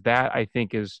 because that, I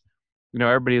think, is,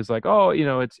 everybody is like, oh,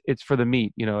 it's for the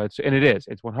meat, and it is.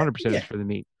 It's 100% Yeah. is for the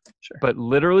meat. Sure. But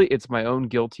literally, it's my own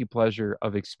guilty pleasure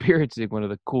of experiencing one of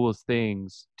the coolest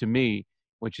things to me,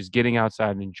 which is getting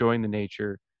outside and enjoying the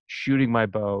nature, shooting my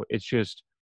bow. It's just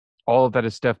all of that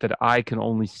is stuff that I can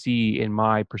only see in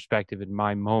my perspective, in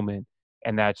my moment.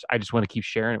 And I just want to keep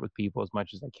sharing it with people as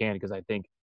much as I can, because I think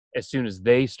as soon as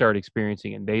they start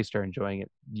experiencing it and they start enjoying it,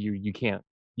 you can't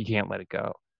let it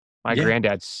go. My Yeah.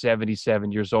 granddad's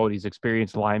 77 years old. He's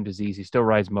experienced Lyme disease. He still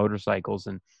rides motorcycles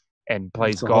and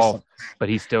plays That's golf, awesome. but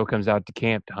he still comes out to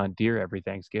camp to hunt deer every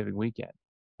Thanksgiving weekend.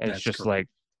 And it's That's just great.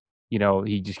 like,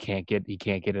 he just can't get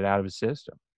it out of his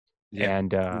system. Yeah.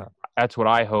 And that's what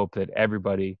I hope, that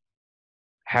everybody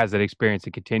has that experience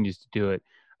and continues to do it,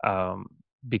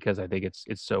 because I think it's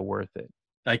so worth it.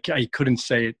 I couldn't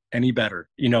say it any better.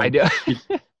 I do.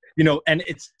 And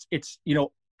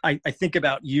I think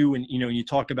about you, and you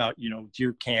talk about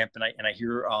deer camp, and I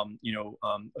hear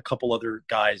a couple other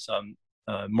guys.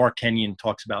 Mark Kenyon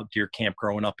talks about deer camp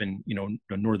growing up in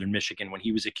northern Michigan when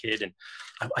he was a kid, and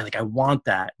I want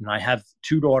that. And I have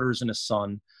 2 daughters and a son,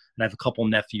 and I have a couple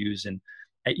nephews, and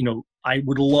I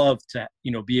would love to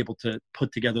be able to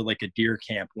put together like a deer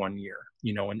camp one year,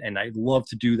 and I'd love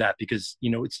to do that, because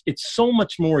it's so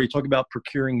much more. You talk about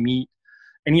procuring meat,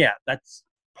 and yeah, that's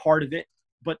part of it,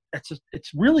 but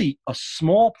it's really a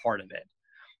small part of it.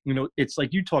 It's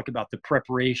like you talk about the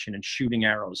preparation and shooting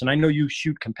arrows, and I know you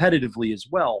shoot competitively as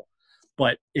well,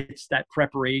 but it's that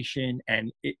preparation,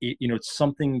 and it's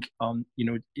something,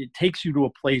 it takes you to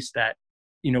a place that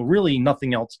really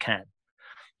nothing else can.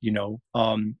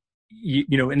 And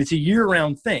it's a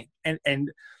year-round thing, and then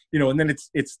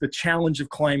it's the challenge of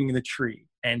climbing the tree.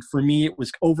 And for me, it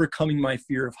was overcoming my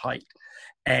fear of height.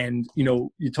 And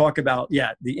you talk about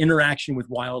the interaction with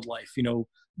wildlife.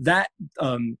 That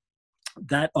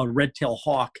red-tailed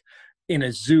hawk in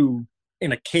a zoo,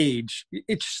 in a cage,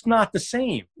 it's just not the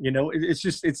same.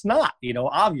 It's not.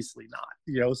 Obviously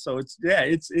not. So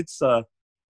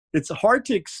it's hard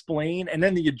to explain, and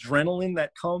then the adrenaline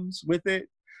that comes with it.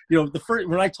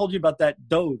 When I told you about that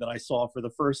doe that I saw for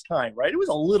the first time, right? It was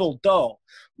a little doe,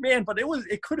 man, but it would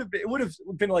have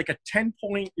been like a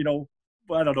 10-point, I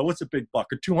don't know, what's a big buck,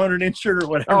 a 200-incher or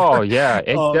whatever. Oh yeah,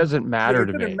 it doesn't matter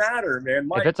to it me. didn't matter, man.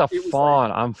 If it's a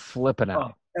fawn, like, I'm flipping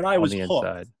out. And I was on the hooked.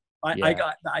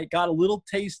 inside. I got a little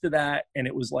taste of that, and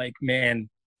it was like, man,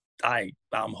 I'm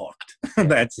hooked.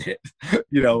 That's it.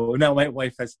 Now my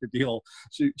wife has to deal.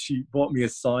 She bought me a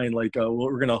sign like, well,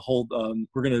 we're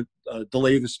gonna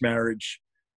delay this marriage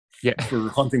for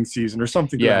hunting season or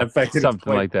something to that effect.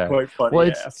 Something like that. Quite funny.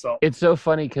 Well, it's so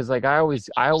funny, because like I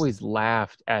always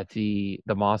laughed at the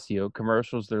Mossy Oak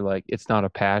commercials. They're like, it's not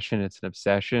a passion, it's an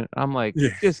obsession. I'm like,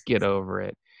 just get over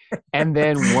it. And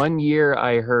then one year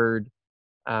I heard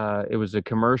it was a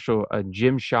commercial.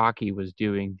 Jim Shockey was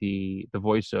doing the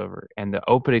voiceover, and the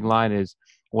opening line is,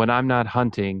 "When I'm not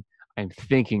hunting, I'm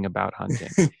thinking about hunting."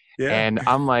 And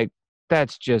I'm like,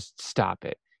 that's just, stop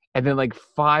it. And then like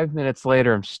 5 minutes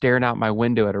later, I'm staring out my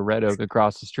window at a red oak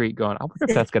across the street going, I wonder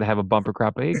if that's going to have a bumper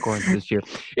crop of acorns this year.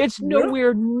 It's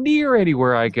nowhere near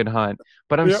anywhere I can hunt,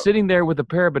 but I'm sitting there with a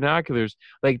pair of binoculars.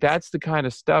 Like, that's the kind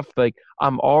of stuff, like,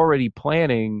 I'm already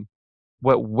planning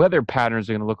what weather patterns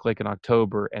are going to look like in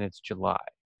October, and it's July,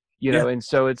 and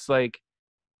so it's like,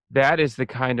 that is the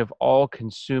kind of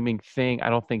all-consuming thing I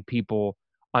don't think people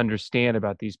understand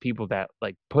about these people that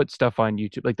like put stuff on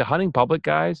YouTube, like the Hunting Public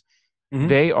guys. Mm-hmm.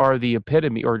 They are the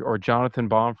epitome, or Jonathan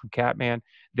Baum from Catman.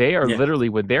 They are literally,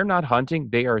 when they're not hunting,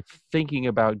 they are thinking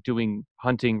about doing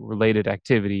hunting related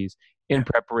activities in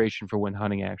preparation for when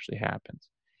hunting actually happens.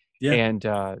 And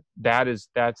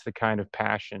that's the kind of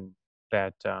passion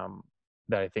that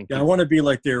I think. I want to be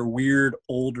like their weird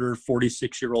older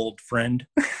 46-year-old friend.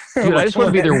 Dude, I just want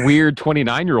to be their weird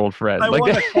 29-year-old friend. I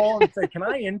want to call and say, "Can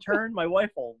I intern? My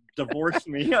wife will divorce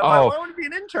me. I want to be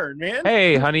an intern, man."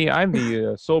 Hey, honey, I'm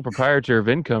the sole proprietor of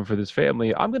income for this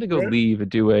family. I'm going to go leave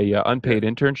and do a unpaid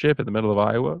internship in the middle of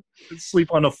Iowa.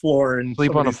 Sleep on the floor and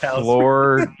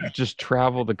just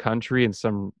travel the country in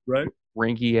some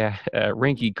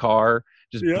rinky car,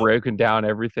 just broken down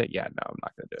everything. Yeah, no, I'm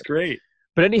not going to do it. It's great.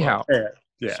 But anyhow,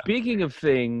 speaking of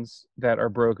things that are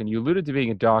broken, you alluded to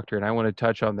being a doctor, and I want to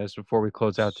touch on this before we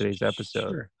close out today's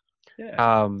episode. Sure.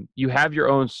 Yeah. You have your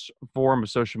own form of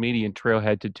social media and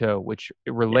Trailhead to Toe, which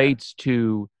relates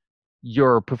to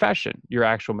your profession, your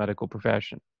actual medical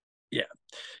profession. Yeah.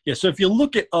 So if you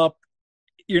look it up,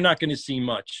 you're not going to see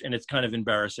much, and it's kind of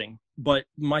embarrassing. but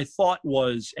my thought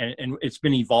was, and it's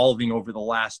been evolving over the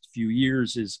last few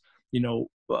years, is,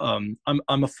 I'm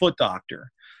a foot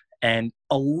doctor, and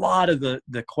a lot of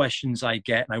the questions I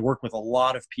get, and I work with a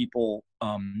lot of people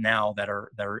now that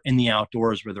are in the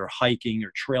outdoors, whether hiking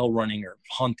or trail running or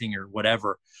hunting or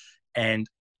whatever. And,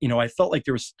 I felt like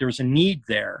there was a need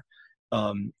there.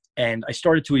 And I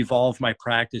started to evolve my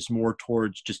practice more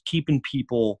towards just keeping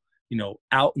people,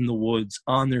 out in the woods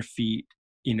on their feet,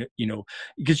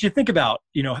 because you think about,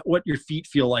 what your feet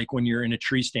feel like when you're in a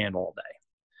tree stand all day.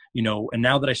 And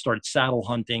now that I started saddle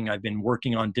hunting, I've been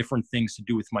working on different things to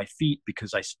do with my feet,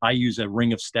 because I use a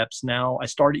ring of steps now. I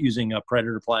started using a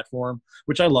Predator platform,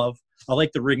 which I love. I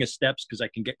like the ring of steps because I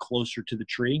can get closer to the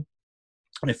tree,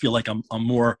 and I feel like I'm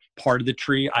more part of the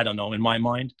tree. I don't know, in my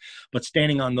mind, but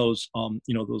standing on those,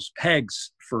 those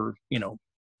pegs for,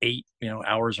 8,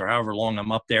 hours or however long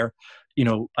I'm up there,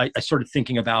 I started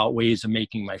thinking about ways of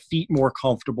making my feet more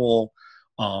comfortable.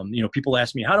 People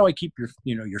ask me, how do I keep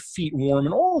your feet warm,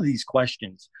 and all of these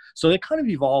questions. So they kind of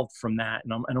evolved from that.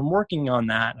 And I'm working on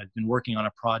that. I've been working on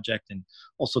a project, and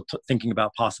also thinking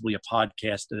about possibly a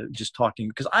podcast, just talking,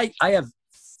 because I have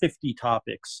 50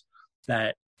 topics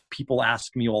that people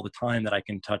ask me all the time that I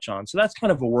can touch on. So that's kind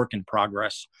of a work in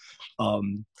progress.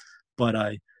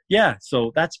 Yeah,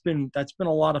 so that's been a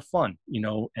lot of fun,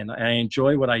 and I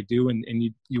enjoy what I do. And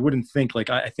you wouldn't think, like,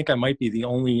 I think I might be the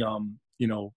only,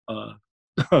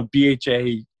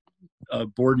 BHA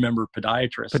board member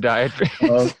podiatrist.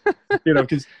 Because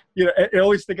I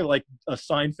always think of like a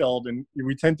Seinfeld, and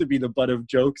we tend to be the butt of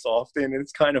jokes often, and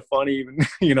it's kind of funny even,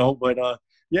 but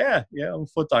yeah, I'm a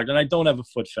foot doctor, and I don't have a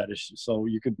foot fetish, so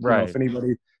you could, if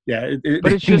anybody,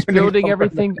 but it's just building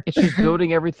everything. It's just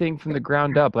building everything from the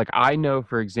ground up. Like, I know,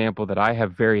 for example, that I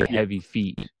have very heavy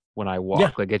feet when I walk.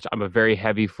 Yeah. Like, I'm a very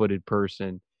heavy-footed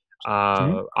person.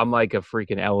 I'm like a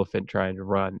freaking elephant trying to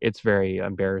run. It's very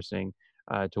embarrassing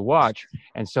to watch,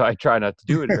 and so I try not to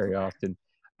do it very often.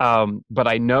 But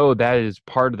I know that is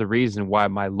part of the reason why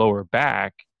my lower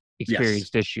back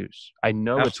experienced issues. I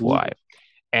know Absolutely. It's why.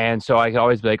 And so I can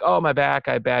always be like, oh, my back,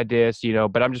 I had bad disc,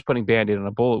 but I'm just putting Band-Aid on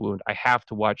a bullet wound. I have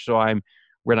to watch. So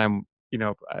when I'm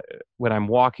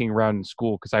walking around in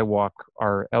school, because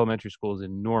our elementary school is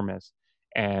enormous,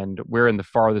 and we're in the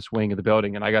farthest wing of the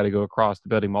building, and I got to go across the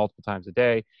building multiple times a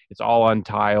day. It's all on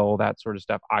tile, that sort of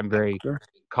stuff. I'm very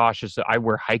cautious. I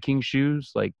wear hiking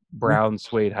shoes, like brown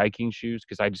suede hiking shoes,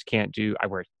 because I just can't I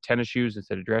wear tennis shoes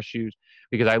instead of dress shoes,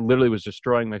 because I literally was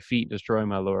destroying my feet, destroying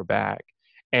my lower back.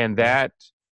 And that,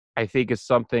 I think, is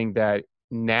something that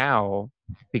now,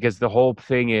 because the whole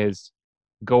thing is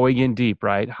going in deep,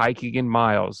 right? Hiking in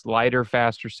miles, lighter,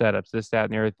 faster setups, this, that,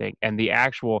 and the other thing. And the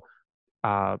actual,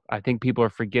 I think people are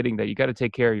forgetting that you got to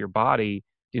take care of your body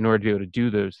in order to be able to do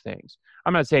those things.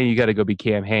 I'm not saying you got to go be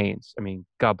Cam Hanes. I mean,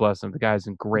 God bless him. The guy's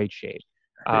in great shape.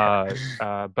 But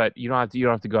you don't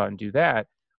have to go out and do that.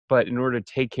 But in order to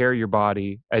take care of your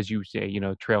body, as you say,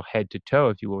 trail head to toe,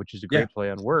 if you will, which is a great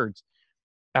play on words.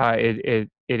 It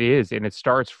is, and it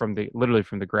starts literally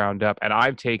from the ground up. And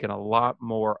I've taken a lot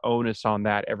more onus on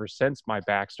that ever since my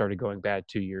back started going bad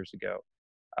 2 years ago.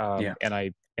 And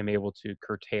I am able to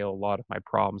curtail a lot of my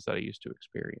problems that I used to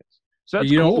experience. So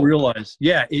that's you cool. Don't realize,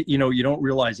 you don't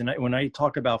realize. And when I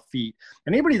talk about feet,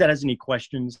 and anybody that has any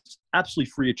questions,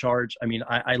 absolutely free of charge. I mean,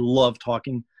 I love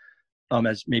talking.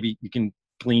 As maybe you can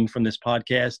glean from this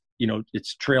podcast,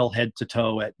 it's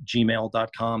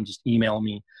trailheadtotoe@gmail.com. Just email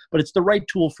me. But it's the right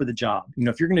tool for the job.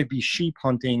 If you're going to be sheep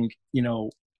hunting,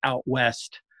 out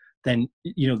west, then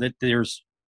that there's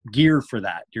gear for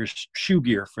that. There's shoe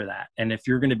gear for that. And if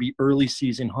you're going to be early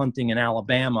season hunting in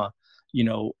Alabama,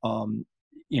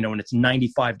 and it's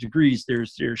 95 degrees,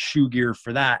 there's shoe gear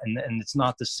for that, and it's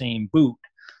not the same boot.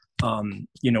 And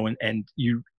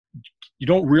you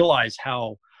don't realize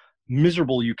how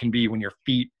miserable you can be when your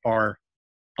feet are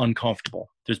uncomfortable.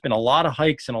 There's been a lot of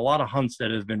hikes and a lot of hunts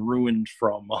that have been ruined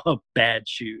from bad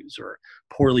shoes or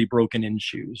poorly broken in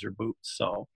shoes or boots.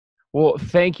 So, well,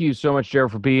 thank you so much,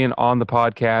 Jared, for being on the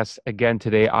podcast again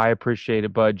today. I appreciate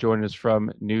it, bud, joining us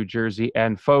from New Jersey.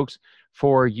 And folks,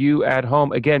 for you at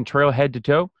home, again, Trail Head to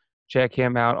Toe, check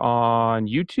him out on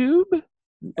YouTube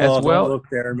as well. Don't look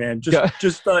there, man.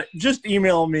 Just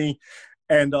email me.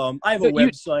 And I have a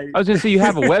website. I was going to say, you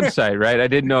have a website, right? I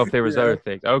didn't know if there was other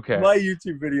things. Okay. My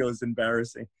YouTube video is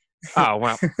embarrassing. Oh,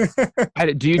 wow.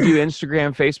 Do you do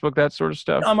Instagram, Facebook, that sort of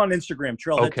stuff? I'm on Instagram,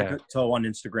 Trailhead to Toe on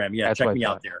Instagram. Yeah, check me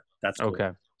out there. That's cool.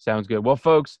 Okay. Sounds good. Well,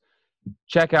 folks,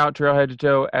 check out Trailhead to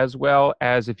Toe, as well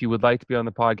as if you would like to be on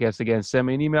the podcast again, send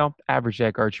me an email,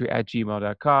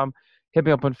 averagejagarchery@gmail.com. Hit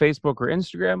me up on Facebook or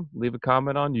Instagram. Leave a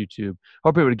comment on YouTube.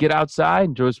 Hope you're able to get outside,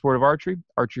 enjoy the sport of archery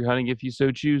hunting if you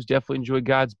so choose. Definitely enjoy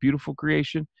God's beautiful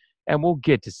creation, and we'll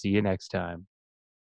get to see you next time.